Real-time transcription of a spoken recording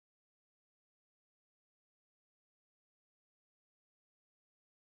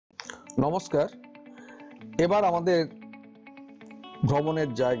নমস্কার। এবার আমাদের ভ্রমণের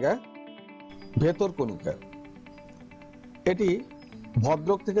জায়গা ভেতরকণিকা। এটি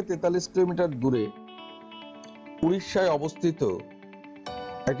ভদ্রক থেকে 43 কিলোমিটার দূরে উড়িষ্যায় অবস্থিত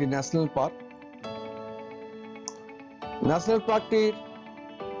একটি ন্যাশনাল পার্ক। ন্যাশনাল পার্কটির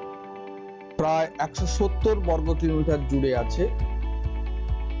প্রায় 170 বর্গ কিলোমিটার জুড়ে আছে।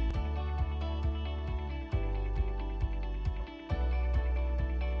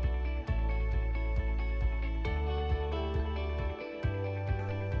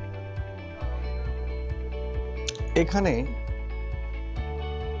 এখানে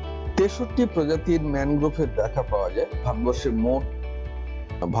 63 প্রজাতির ম্যানগ্রোভের দেখা পাওয়া যায়।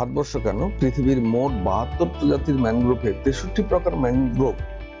 ভারতবর্ষ কেন, পৃথিবীর মোট 72 প্রজাতির ম্যানগ্রোভের 63 প্রকার ম্যানগ্রোভ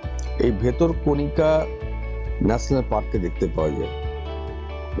এই ভেতরকণিকা ন্যাশনাল পার্কে দেখতে পাওয়া যায়।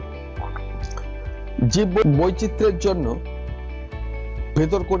 জীব বৈচিত্র্যের জন্য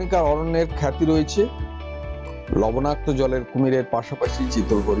ভেতরকণিকার অরণ্যের খ্যাতি রয়েছে। লবণাক্ত জলের কুমিরের পাশাপাশি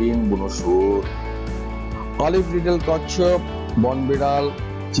চিতল হরিণ, বুনো শুয়োর, অলিভ রিডল কচ্ছপ, বনবিড়াল,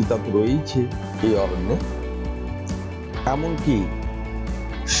 চিতা তো রয়েছে এই অরণ্যে। এমনকি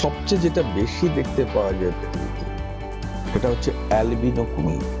সবচেয়ে যেটা বেশি দেখতে পাওয়া যায় পৃথিবীতে, এটা হচ্ছে অ্যালবিনো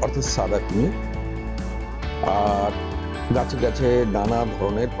কুমির, অর্থাৎ সাদা কুমির। আর গাছে গাছে নানা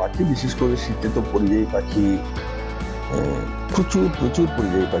ধরনের পাখি, বিশেষ করে শীতে তো পরিযায়ী পাখি, প্রচুর প্রচুর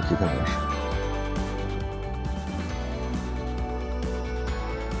পরিযায়ী পাখি এখানে আসে।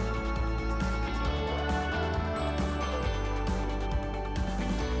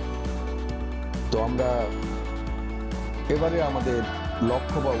 তো আমরা এবারে আমাদের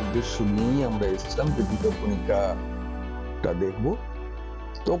লক্ষ্য বা উদ্দেশ্য নিয়েই আমরা এসেছিলাম যে ভিতরকণিকাটা দেখব।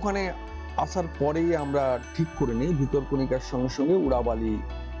 তো ওখানে আসার পরেই আমরা ঠিক করে নিই ভিতরকণিকার সঙ্গে সঙ্গে উড়াবালি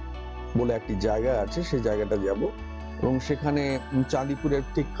বলে একটি জায়গা আছে, সেই জায়গাটা যাব। এবং সেখানে চাঁদিপুরের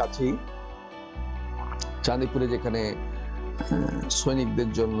ঠিক কাছেই, চাঁদিপুরে যেখানে সৈনিকদের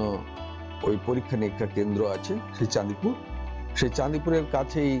জন্য ওই পরীক্ষা নিরীক্ষা কেন্দ্র আছে, সেই চাঁদিপুরের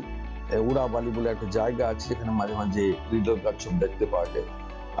কাছেই উড়াবালি বলে একটা জায়গা আছে, যেখানে মাঝে মাঝে রিডল কচ্ছপ দেখতে পাওয়া যায়।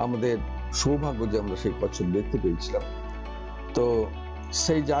 আমাদের সৌভাগ্য যে আমরা সেই কচ্ছপ দেখতে পেয়েছিলাম। তো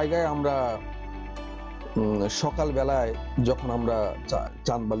সেই জায়গায় আমরা সকাল বেলায় যখন আমরা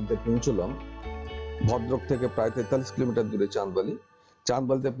চাঁদবালিতে পৌঁছলাম, ভদ্রক থেকে প্রায় 43 কিলোমিটার দূরে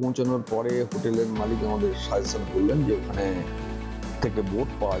চাঁদবালিতে পৌঁছানোর পরে হোটেলের মালিক আমাদের সাজেশন করলেন যে ওখানে থেকে বোট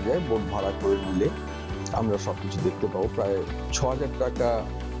পাওয়া যায়, বোট ভাড়া করে নিলে আমরা সবকিছু দেখতে পাবো। প্রায় 6000 টাকা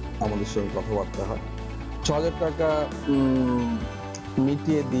আমাদের সঙ্গে কথাবার্তা হয়। 6000 টাকা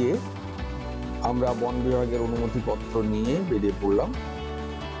মিটিয়ে দিয়ে আমরা বন বিভাগের অনুমতিপত্র নিয়ে বেরিয়ে পড়লাম।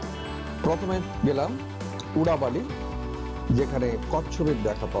 প্রথমে গেলাম উড়াবালি, যেখানে কচ্ছপের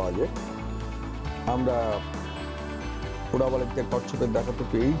দেখা পাওয়া যায়। আমরা উড়াবালিতে কচ্ছপের দেখা তো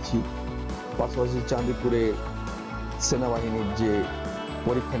পেয়েছি, পাশাপাশি চাঁদিপুরে সেনাবাহিনীর যে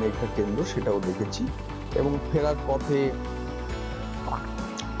পরীক্ষা নিরীক্ষা কেন্দ্র সেটাও দেখেছি। এবং ফেরার পথে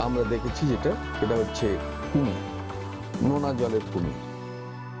আমরা দেখেছি এটা হচ্ছে কুমির, নোনা জলের কুমির।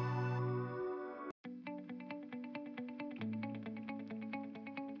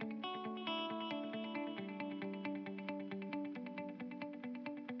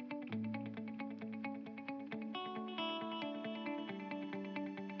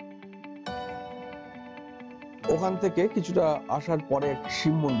 ওখান থেকে কিছুটা আসার পরে একটি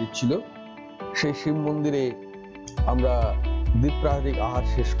শিব মন্দির ছিল, সেই শিব মন্দিরে আমরা দ্বীপ্রাহারিক আহার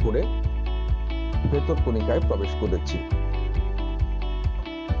শেষ করে ভেতরকণিকায় প্রবেশ করেছি।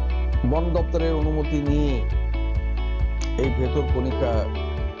 বন দপ্তরের অনুমতি নিয়ে এই ভেতরকণিকা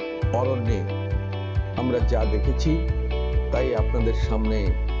অরণ্যে আমরা যা দেখেছি তাই আপনাদের সামনে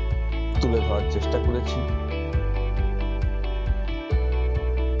তুলে ধরার চেষ্টা করেছি।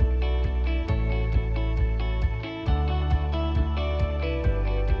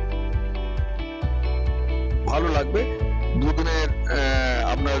 ভালো লাগবে। দুদিনের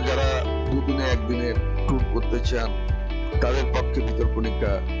আপনারা যারা দুদিনে একদিনের ট্যুর করতে চান তাদের পক্ষে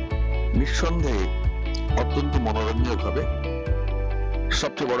ভেতরকণিকা নিঃসন্দেহে অত্যন্ত মনোরঞ্জক হবে।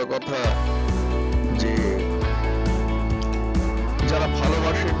 সবচেয়ে বড় কথা যে যারা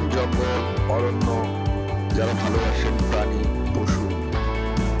ভালোবাসেন জঙ্গল, অরণ্য, যারা ভালোবাসেন প্রাণী পশু,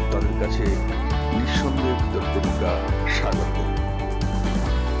 তাদের কাছে নিঃসন্দেহে ভেতরকণিকা স্বাগত।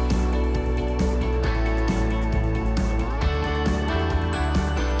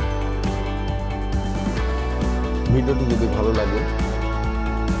 ভিডিওটি যদি ভালো লাগে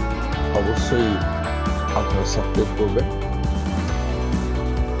অবশ্যই আপনারা সাবস্ক্রাইব করবেন,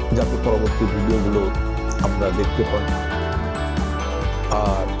 যাতে পরবর্তী ভিডিওগুলো আপনারা দেখতে পান।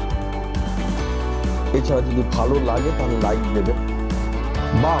 আর এছাড়া যদি ভালো লাগে তাহলে লাইক দেবেন,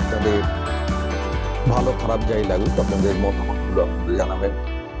 বা আপনাদের ভালো খারাপ যাই লাগুক, আপনাদের মতামতগুলো আপনাদের জানাবেন।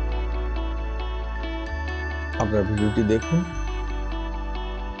 আপনারা ভিডিওটি দেখুন।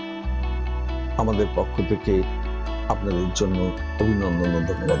 আমাদের পক্ষ থেকে আপনাদের জন্য অভিনন্দন ও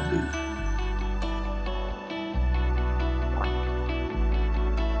ধন্যবাদ রইল।